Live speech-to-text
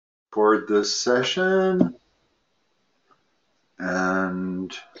record this session,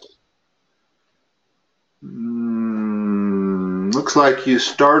 and looks like you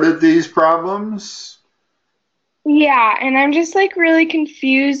started these problems. Yeah, and I'm just like really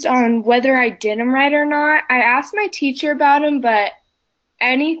confused on whether I did them right or not. I asked my teacher about them, but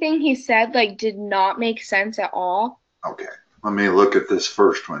anything he said like did not make sense at all. Okay, let me look at this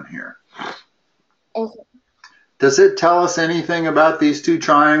first one here. Okay. Does it tell us anything about these two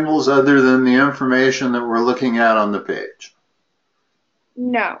triangles other than the information that we're looking at on the page?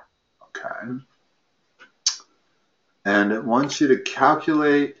 No. Okay. And it wants you to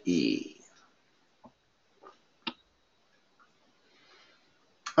calculate E.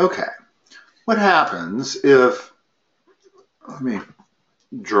 Okay. What happens if, let me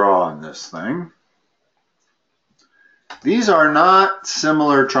draw on this thing. These are not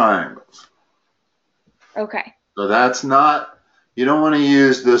similar triangles. Okay. So that's not, you don't want to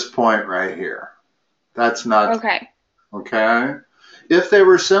use this point right here. That's not, Okay. okay? If they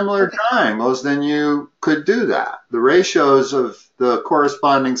were similar triangles, then you could do that. The ratios of the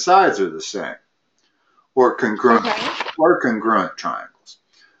corresponding sides are the same, or congruent triangles.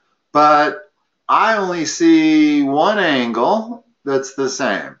 But I only see one angle that's the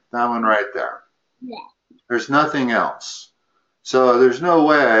same, that one right there. Yeah. There's nothing else. So there's no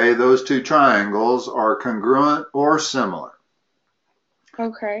way those two triangles are congruent or similar.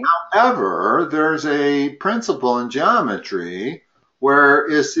 Okay. However, there's a principle in geometry where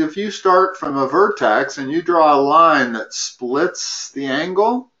if you start from a vertex and you draw a line that splits the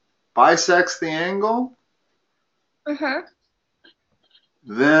angle, bisects the angle, Uh-huh.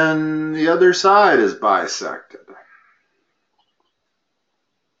 then the other side is bisected.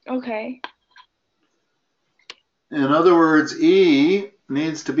 Okay. In other words, E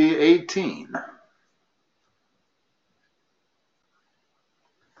needs to be 18.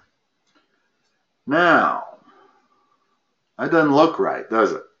 Now, that doesn't look right,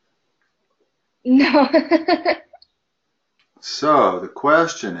 does it? No. So the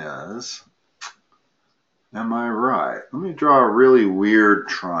question is, am I right? Let me draw a really weird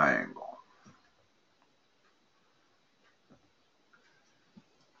triangle.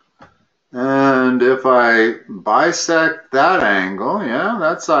 And if I bisect that angle, yeah,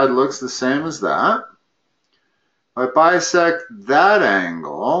 that side looks the same as that. If I bisect that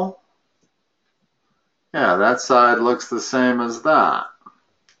angle, yeah, that side looks the same as that.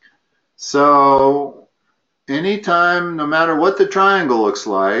 So anytime, no matter what the triangle looks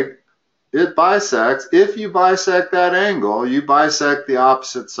like, it bisects. If you bisect that angle, you bisect the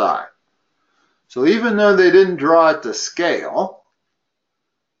opposite side. So even though they didn't draw it to scale,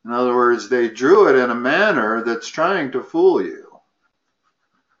 in other words, they drew it in a manner that's trying to fool you.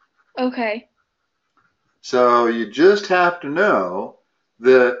 Okay. So you just have to know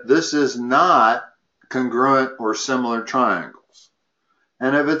that this is not congruent or similar triangles.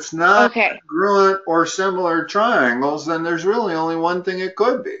 And if it's not Okay. congruent or similar triangles, then there's really only one thing it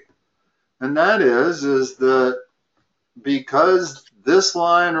could be. And that is that because this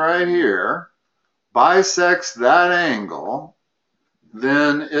line right here bisects that angle,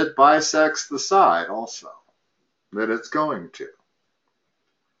 then it bisects the side also that it's going to.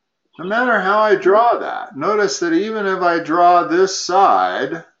 No matter how I draw that, notice that even if I draw this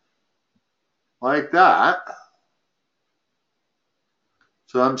side like that,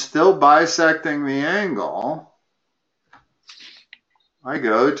 so I'm still bisecting the angle, I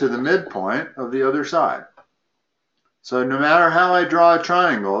go to the midpoint of the other side. So no matter how I draw a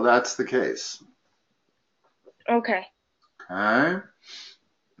triangle, that's the case. Okay. Okay?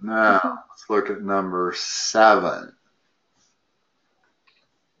 Now, let's look at number 7.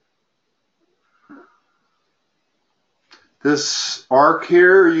 This arc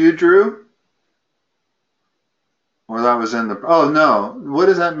here you drew? Or that was in the, oh no, what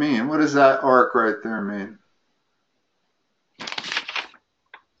does that mean? What does that arc right there mean?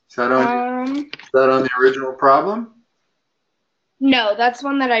 Is that on the original problem? No, that's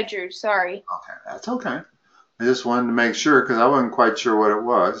one that I drew. Sorry. Okay, that's okay. I just wanted to make sure because I wasn't quite sure what it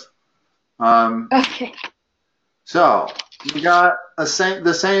was. Okay. So you got the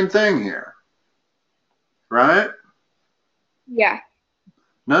same thing here, right? Yeah.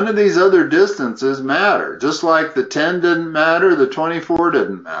 None of these other distances matter. Just like the 10 didn't matter, the 24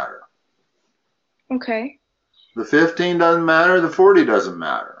 didn't matter. Okay. The 15 doesn't matter, the 40 doesn't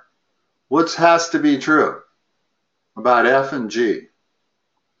matter. What has to be true about F and G?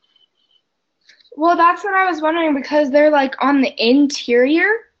 Well, that's what I was wondering because they're like on the interior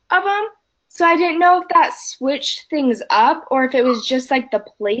of them. So I didn't know if that switched things up or if it was just like the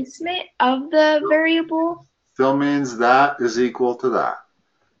placement of the variable. Still means that is equal to that.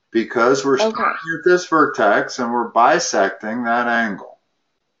 because we're Okay. starting at this vertex and we're bisecting that angle.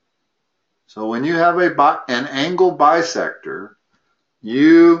 So when you have an angle bisector,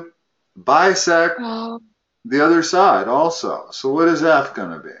 you bisect the other side also. So what is F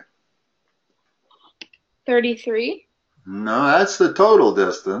going to be? 33. No, that's the total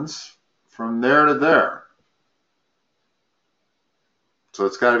distance from there to there. So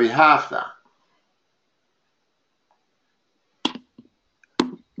it's got to be half that.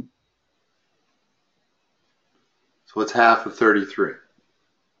 So what's half of 33?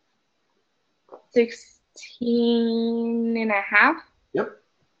 16 and a half. Yep.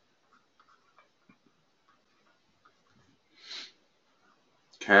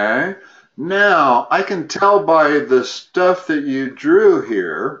 Okay. Now, I can tell by the stuff that you drew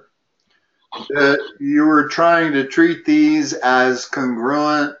here that you were trying to treat these as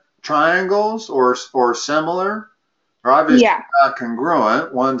congruent triangles or similar. They're obviously not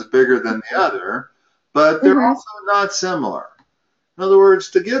congruent. One's bigger than the other, but they're also not similar. In other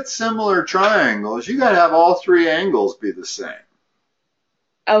words, to get similar triangles, you got to have all three angles be the same.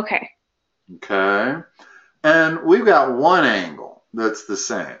 Okay. Okay. And we've got one angle that's the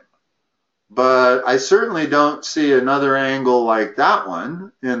same. But I certainly don't see another angle like that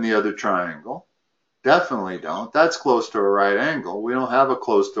one in the other triangle. Definitely don't. That's close to a right angle. We don't have a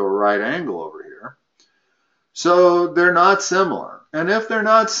close to a right angle over here. So they're not similar. And if they're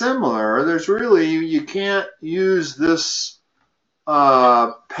not similar, there's really, you can't use this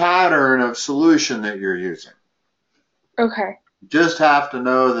pattern of solution that you're using. Okay. You just have to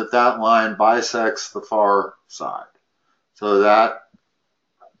know that that line bisects the far side. So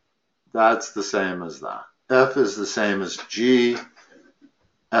that's the same as that. F is the same as G.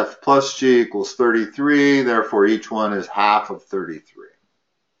 F plus G equals 33. Therefore, each one is half of 33.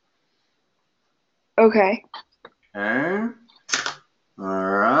 Okay. Okay. All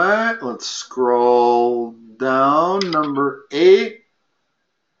right. Let's scroll down. Number 8.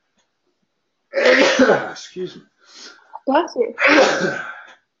 Excuse me. Bless you.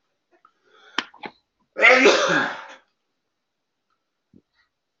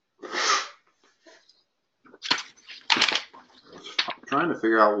 Trying to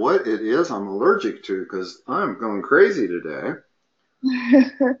figure out what it is I'm allergic to because I'm going crazy today.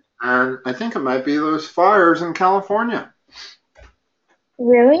 And I think it might be those fires in California.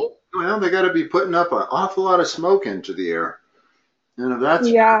 Really? Well, they got to be putting up an awful lot of smoke into the air. And if that's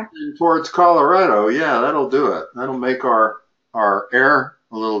towards Colorado, yeah, that'll do it. That'll make our air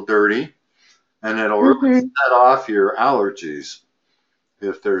a little dirty, and it'll really set off your allergies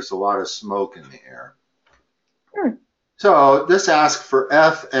if there's a lot of smoke in the air. So this asks for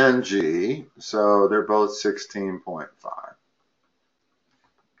F and G, so they're both 16.5.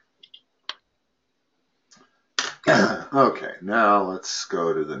 Okay, now let's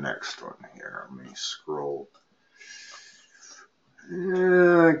go to the next one here. Let me scroll.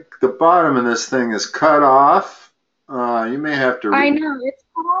 The bottom of this thing is cut off. You may have to. I know, it's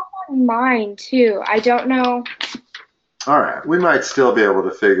cut off on mine too. I don't know. All right, we might still be able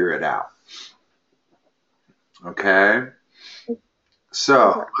to figure it out. Okay.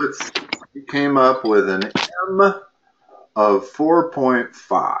 So we came up with an M of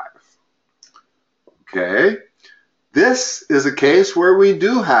 4.5. Okay. This is a case where we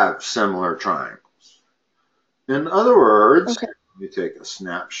do have similar triangles. In other words, let me take a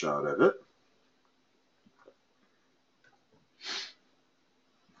snapshot of it.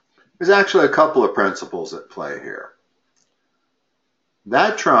 There's actually a couple of principles at play here.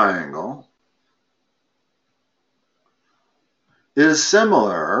 That triangle is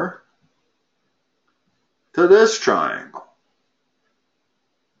similar to this triangle.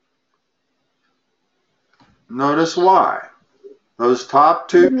 Notice why. Those top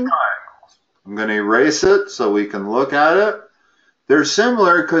two triangles. I'm going to erase it so we can look at it. They're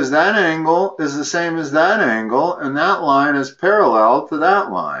similar because that angle is the same as that angle, and that line is parallel to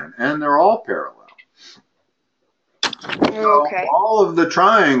that line, and they're all parallel. So all of the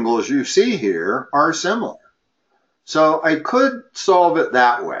triangles you see here are similar. So I could solve it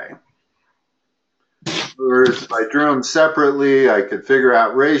that way. Or if I drew them separately, I could figure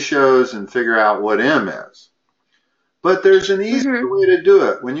out ratios and figure out what M is. But there's an easier way to do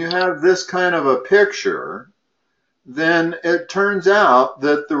it. When you have this kind of a picture, then it turns out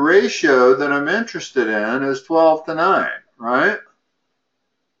that the ratio that I'm interested in is 12 to 9, right?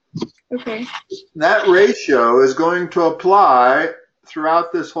 Okay. That ratio is going to apply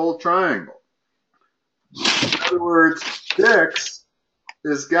throughout this whole triangle. In other words, 6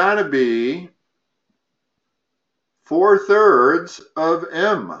 has got to be 4/3 of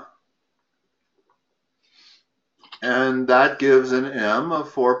M. And that gives an M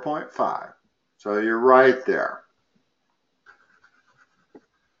of 4.5. So you're right there.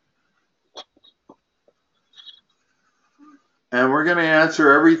 And we're going to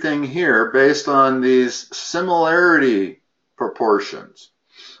answer everything here based on these similarity proportions.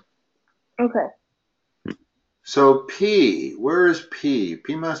 Okay. So P, where is P?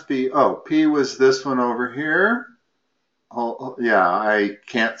 P must be, oh, P was this one over here. Oh, yeah, I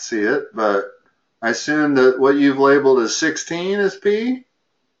can't see it, but I assume that what you've labeled as 16 is P?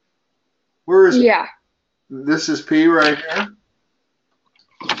 Where is it? Yeah. This is P right here?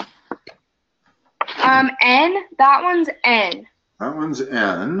 N, that one's N. That one's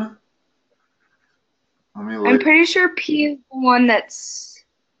N. Let me I'm pretty sure P is the one that's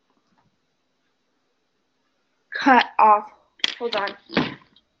cut off. Hold on.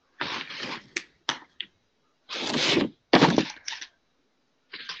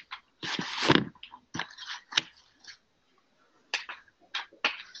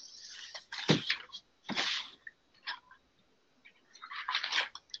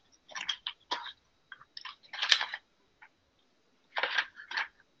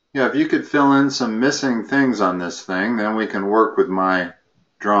 Yeah, if you could fill in some missing things on this thing, then we can work with my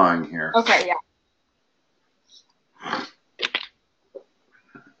drawing here. Okay, yeah.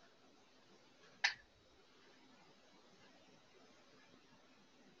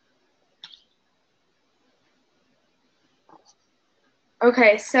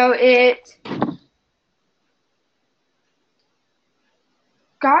 Okay, so it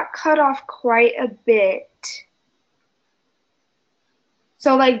got cut off quite a bit.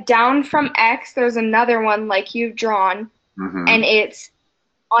 So like down from X, there's another one like you've drawn, and it's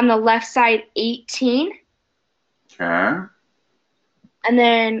on the left side 18. Okay. And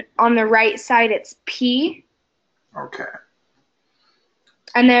then on the right side it's P. Okay.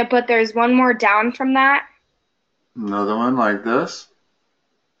 And then but there's one more down from that. Another one like this.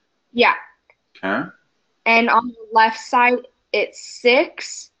 Yeah. Okay. And on the left side it's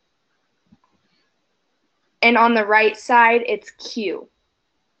 6. And on the right side it's Q.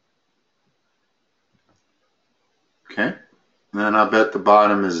 Okay. Then I bet the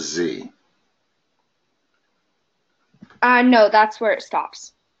bottom is Z. No, that's where it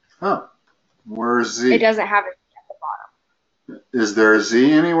stops. Oh, where's Z? It doesn't have it at the bottom. Is there a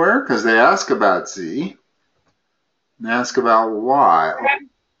Z anywhere? Because they ask about Z. They ask about Y.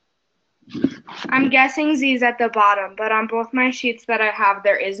 I'm guessing Z's at the bottom, but on both my sheets that I have,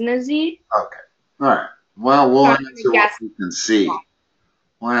 there isn't a Z. Okay. All right. Well, we'll answer what we can see.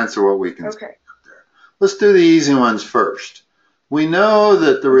 We'll answer what we can see. Okay. Let's do the easy ones first. We know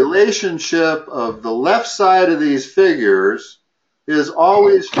that the relationship of the left side of these figures is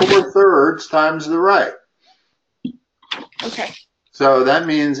always 4/3 times the right. Okay. So that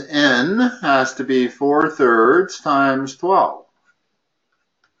means N has to be 4/3 times 12,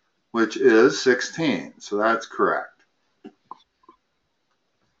 which is 16. So that's correct.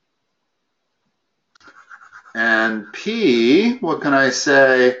 And P, what can I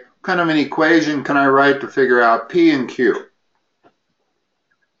say? What kind of an equation can I write to figure out P and Q?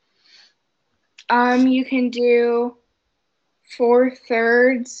 You can do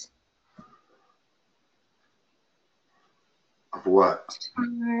 4/3 Of what?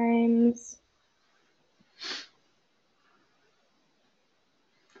 times.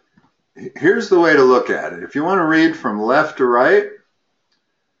 Here's the way to look at it. If you want to read from left to right,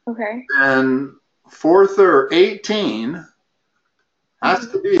 Okay. then 4/3, 18 has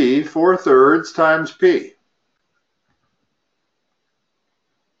to be 4/3 times P,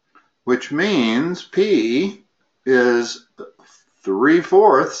 which means P is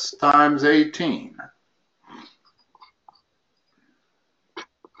 3/4 times 18.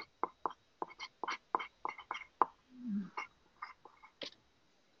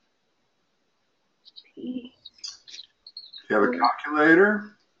 P. Do you have a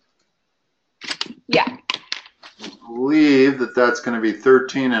calculator? Yeah. I believe that that's going to be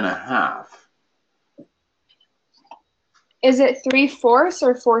 13.5. Is it 3/4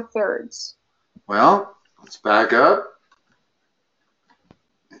 or 4/3? Well, let's back up.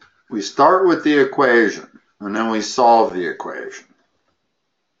 We start with the equation, and then we solve the equation.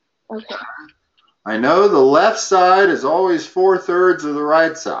 Okay. I know the left side is always 4/3 of the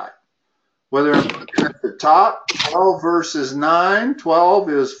right side. Whether I'm looking at the top, 12 versus 9, 12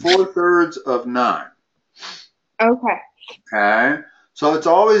 is 4/3 of 9. Okay. Okay? So it's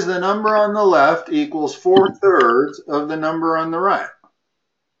always the number on the left equals 4/3 of the number on the right.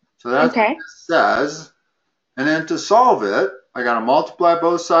 So that's what it says. And then to solve it, I got to multiply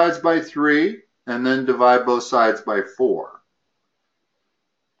both sides by 3 and then divide both sides by 4,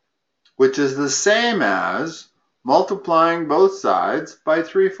 which is the same as multiplying both sides by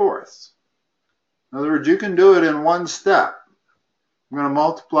 3/4. In other words, you can do it in one step. I'm going to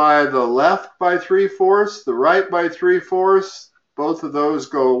multiply the left by 3/4, the right by 3/4. Both of those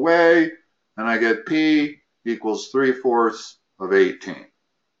go away, and I get P equals 3/4 of 18,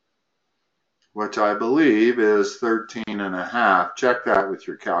 which I believe is 13.5. Check that with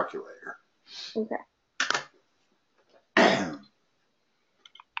your calculator. Okay.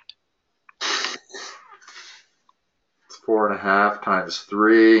 It's 4.5 times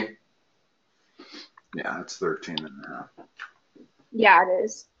 3. Yeah, it's 13.5. Yeah, it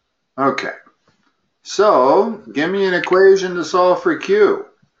is. Okay. So, give me an equation to solve for Q.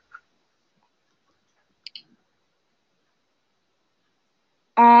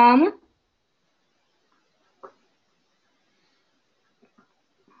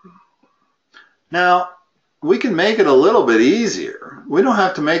 Now, we can make it a little bit easier. We don't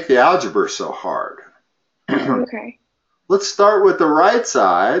have to make the algebra so hard. Okay. Let's start with the right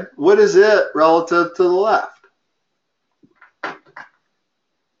side. What is it relative to the left?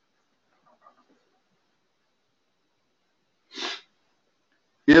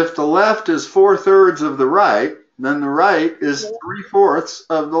 If the left is 4/3 of the right, then the right is 3/4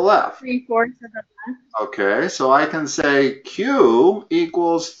 of the left. 3/4 of the left. Okay, so I can say Q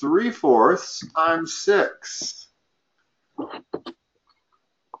equals 3/4 times 6.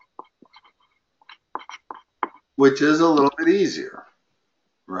 Which is a little bit easier,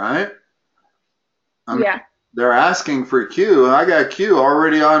 right? Yeah. They're asking for Q, and I got Q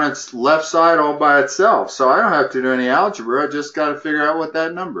already on its left side all by itself, so I don't have to do any algebra. I just got to figure out what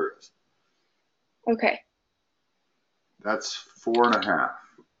that number is. Okay. That's 4.5.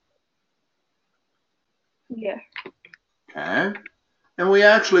 Yeah. Okay, and we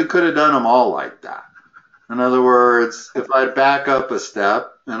actually could have done them all like that. In other words, if I back up a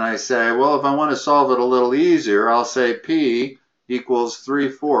step and I say, well, if I want to solve it a little easier, I'll say P equals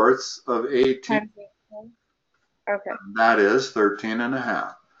 3/4 of 18. Okay. That is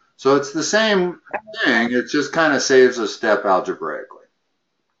 13.5. So it's the same thing. It just kind of saves a step algebraically.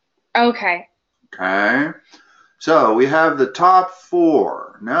 Okay. Okay. So we have the top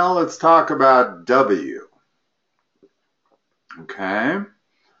 4. Now let's talk about W. Okay.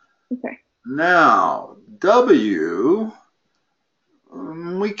 Okay. Now, W,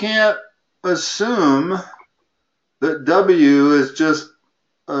 we can't assume that W is just,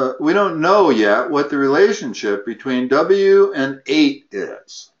 we don't know yet what the relationship between W and 8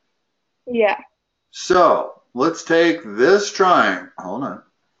 is. Yeah. So let's take this triangle. Hold on.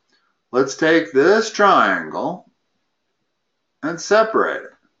 Let's take this triangle and separate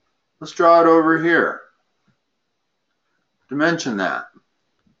it. Let's draw it over here. Dimension that.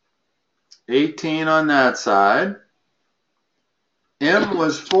 18 on that side. M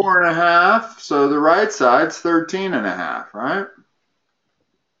was 4.5, so the right side's 13.5, right?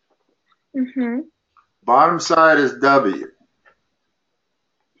 Mm-hmm. Bottom side is W.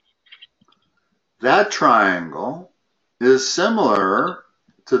 That triangle is similar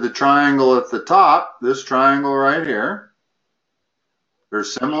to the triangle at the top, this triangle right here. They're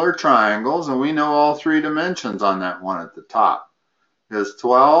similar triangles, and we know all 3 dimensions on that one at the top. Is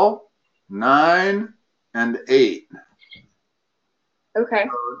 12, 9, and 8. Okay.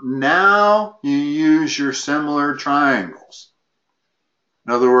 So now you use your similar triangles.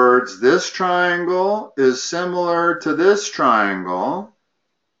 In other words, this triangle is similar to this triangle,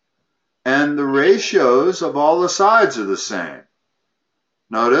 and the ratios of all the sides are the same.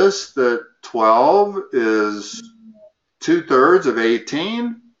 Notice that 12 is 2/3 of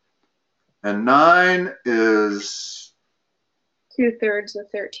 18, and 9 is 2/3 of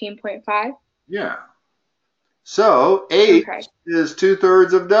 13.5. yeah. So 8 Okay. is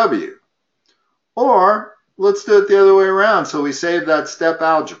 2/3 of W. Or let's do it the other way around so we save that step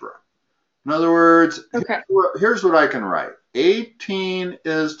algebra. In other words, Okay. here's what I can write. 18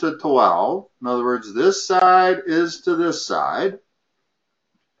 is to 12. In other words, this side is to this side.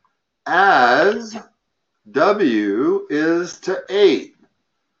 As W is to 8.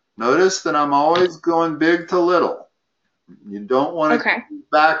 Notice that I'm always going big to little. You don't want to go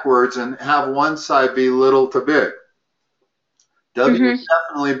backwards and have one side be little to big. W is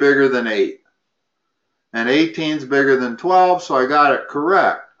definitely bigger than 8. And 18 is bigger than 12, so I got it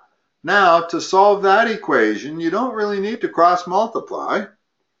correct. Now, to solve that equation, you don't really need to cross multiply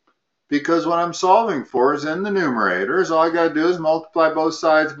because what I'm solving for is in the numerator. So all I got to do is multiply both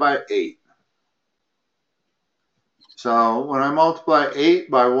sides by 8. So when I multiply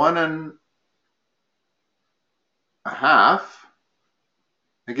 8 by 1.5,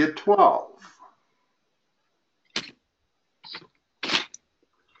 I get 12.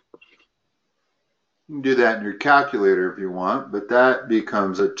 You can do that in your calculator if you want, but that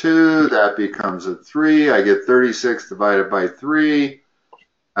becomes a 2, that becomes a 3. I get 36 divided by 3.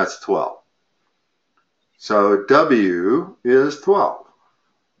 That's 12. So W is 12.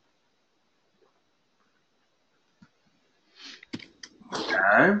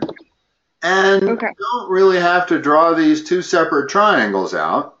 Okay. And Okay. you don't really have to draw these two separate triangles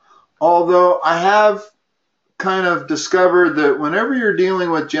out, although I have kind of discovered that whenever you're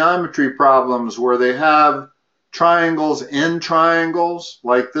dealing with geometry problems where they have triangles in triangles,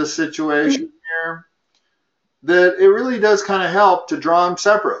 like this situation here, that it really does kind of help to draw them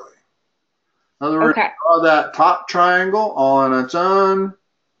separately. In other words, Okay. draw that top triangle all on its own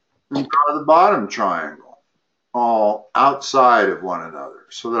and draw the bottom triangle all outside of one another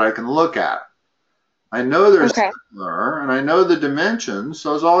so that I can look at it. I know they're similar and I know the dimensions,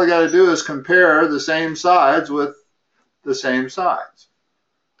 so all I got to do is compare the same sides with the same sides.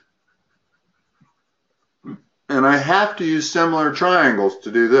 And I have to use similar triangles to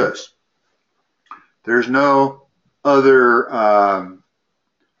do this. There's no other,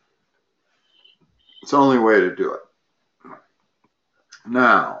 it's the only way to do it.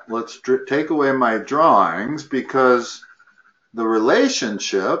 Now, let's take away my drawings because the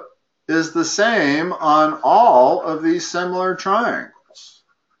relationship is the same on all of these similar triangles.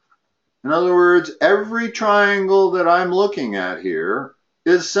 In other words, every triangle that I'm looking at here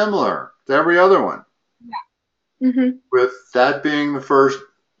is similar to every other one. Yeah. Mm-hmm. With that being the first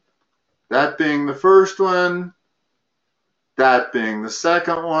one, that being the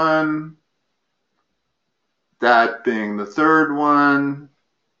second one, that being the third one,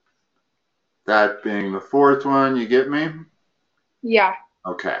 that being the fourth one. You get me? Yeah.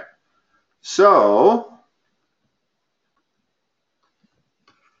 Okay. So,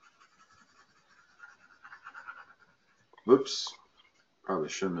 whoops, probably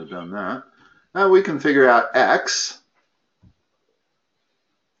shouldn't have done that. Now we can figure out x.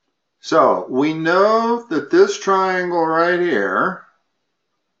 So we know that this triangle right here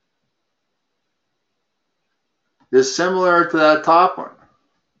is similar to that top one.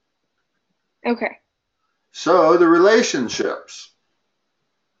 Okay. So the relationships.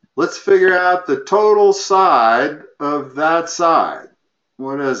 Let's figure out the total side of that side.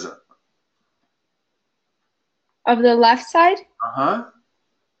 What is it? Of the left side? Uh-huh.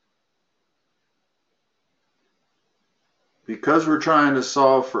 Because we're trying to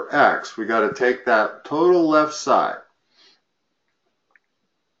solve for x, we got to take that total left side.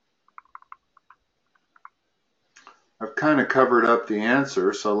 I've kind of covered up the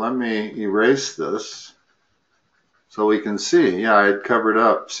answer, so let me erase this so we can see. Yeah, I had covered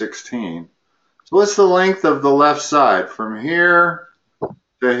up 16. So what's the length of the left side from here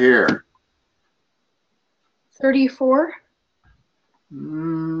to here? 34.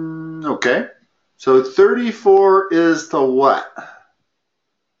 Okay. So 34 is to what?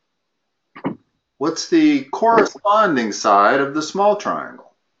 What's the corresponding side of the small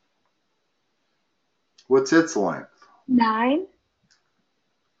triangle? What's its length? 9.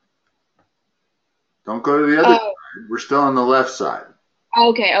 Don't go to the other side. We're still on the left side.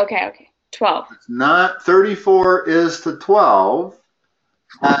 Okay. 12. It's not 34 is to 12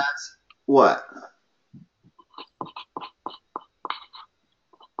 as what?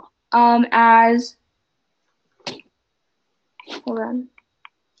 As, hold on.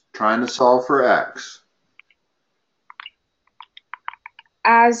 Trying to solve for x.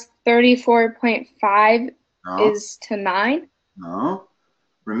 As 34.5 is to 9? No.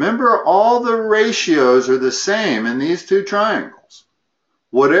 Remember, all the ratios are the same in these two triangles.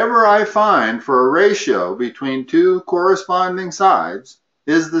 Whatever I find for a ratio between two corresponding sides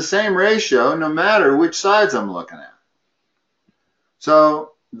is the same ratio no matter which sides I'm looking at.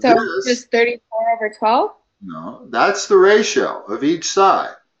 So just 34 over 12? No, that's the ratio of each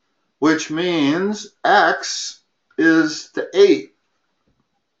side, which means x is to 8.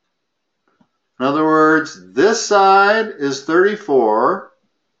 In other words, this side is 34,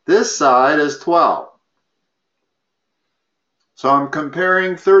 this side is 12. So I'm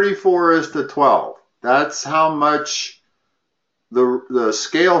comparing 34 is to 12. That's how much the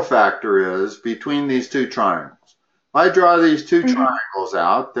scale factor is between these two triangles. If I draw these two triangles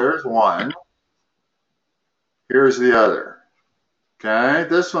out, there's one. Here's the other. Okay,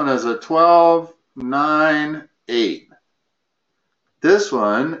 this one is a 12, 9, 8. This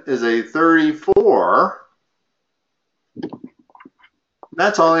one is a 34.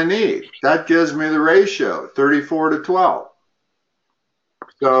 That's all I need. That gives me the ratio, 34 to 12.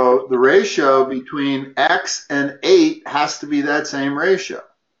 So the ratio between x and 8 has to be that same ratio.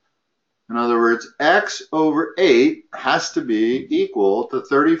 In other words, x over 8 has to be equal to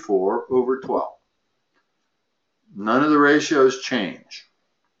 34 over 12. None of the ratios change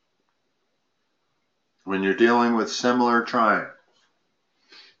when you're dealing with similar triangles.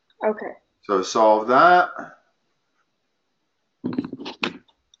 Okay. So solve that.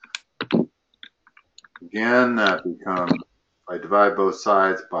 Again, that becomes, if I divide both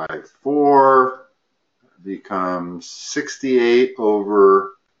sides by 4, it becomes 68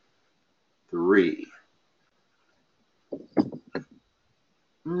 over 3.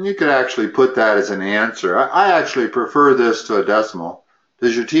 You could actually put that as an answer. I actually prefer this to a decimal.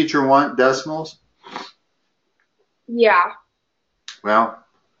 Does your teacher want decimals? Yeah. Well,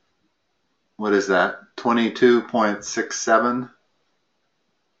 what is that? 22.67?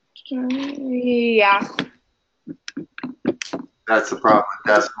 Yeah. That's the problem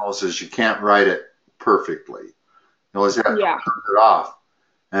with decimals, is you can't write it perfectly. You always have to round it off.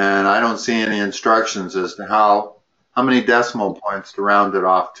 And I don't see any instructions as to how many decimal points to round it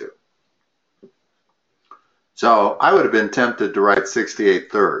off to. So I would have been tempted to write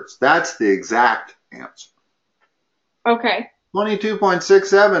 68 thirds. That's the exact answer. Okay.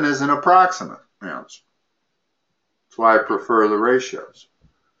 22.67 is an approximate answer. That's why I prefer the ratios.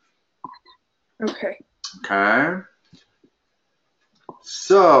 Okay. Okay.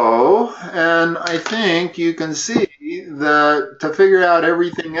 So, and I think you can see that to figure out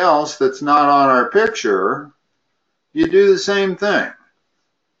everything else that's not on our picture, you do the same thing.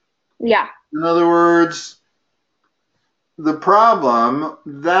 Yeah. In other words, the problem,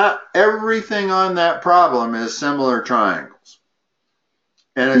 that everything on that problem is similar triangles.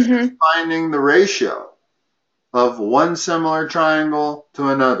 And it's just finding the ratio of one similar triangle to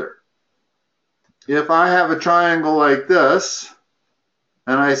another. If I have a triangle like this,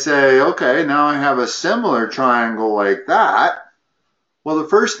 and I say, okay, now I have a similar triangle like that, well, the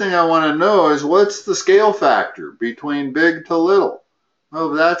first thing I want to know is what's the scale factor between big to little?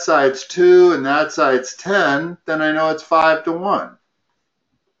 Well, if that side's 2 and that side's 10, then I know it's 5 to 1.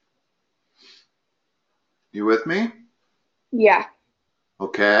 You with me? Yeah.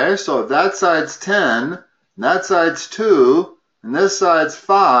 Okay, so if that side's 10, and that side's 2, and this side's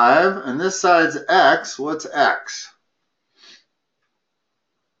 5, and this side's x, what's x?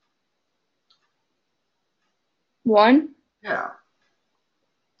 1. Yeah.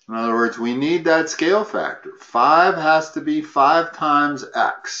 In other words, we need that scale factor. 5 has to be 5 times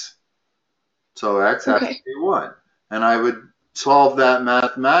x. So x has to be 1. And I would solve that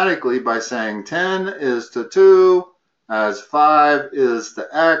mathematically by saying 10 is to 2 as 5 is to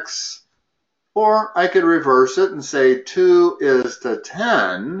x. Or I could reverse it and say 2 is to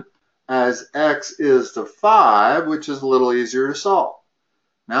 10 as x is to 5, which is a little easier to solve.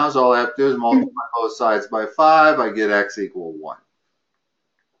 Now all I have to do is multiply both sides by 5. I get x equal 1.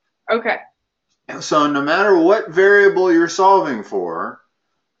 Okay. So no matter what variable you're solving for,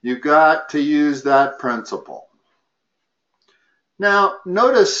 you've got to use that principle. Now,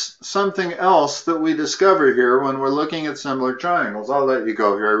 notice something else that we discover here when we're looking at similar triangles. I'll let you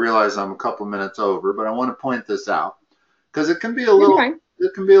go here. I realize I'm a couple minutes over, but I want to point this out because it can be a little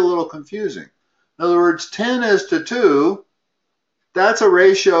confusing. In other words, 10 is to 2. That's a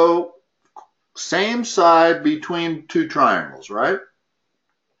ratio same side between two triangles, right?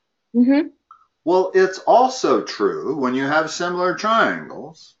 Mm-hmm. Well, it's also true when you have similar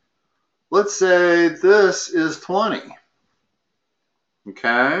triangles. Let's say this is 20.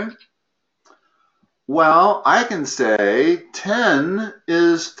 Okay? Well, I can say 10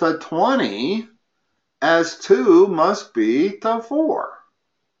 is to 20 as 2 must be to 4.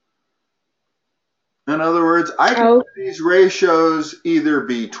 In other words, I can put these ratios either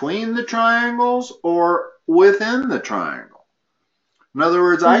between the triangles or within the triangle. In other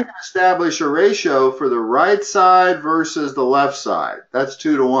words, I can establish a ratio for the right side versus the left side. That's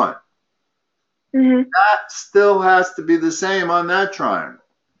 2 to 1. That still has to be the same on that triangle.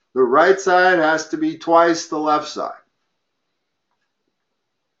 The right side has to be twice the left side,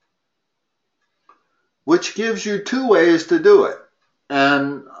 which gives you two ways to do it.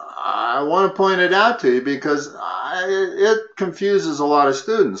 And I want to point it out to you because it confuses a lot of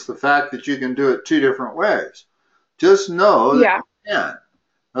students, the fact that you can do it two different ways. Just know that you can.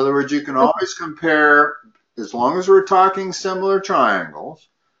 In other words, you can always compare, as long as we're talking similar triangles,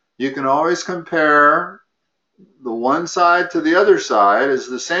 you can always compare the one side to the other side is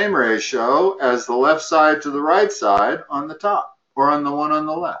the same ratio as the left side to the right side on the top, or on the one on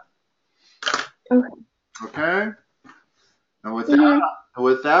the left. Okay? And with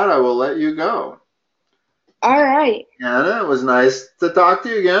that, I will let you go. All right. Anna, it was nice to talk to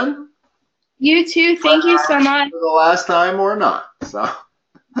you again. You too. Thank you so much. For the last time or not. So.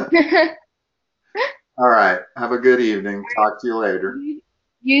 All right. Have a good evening. Talk to you later.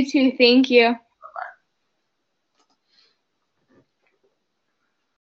 You too. Thank you.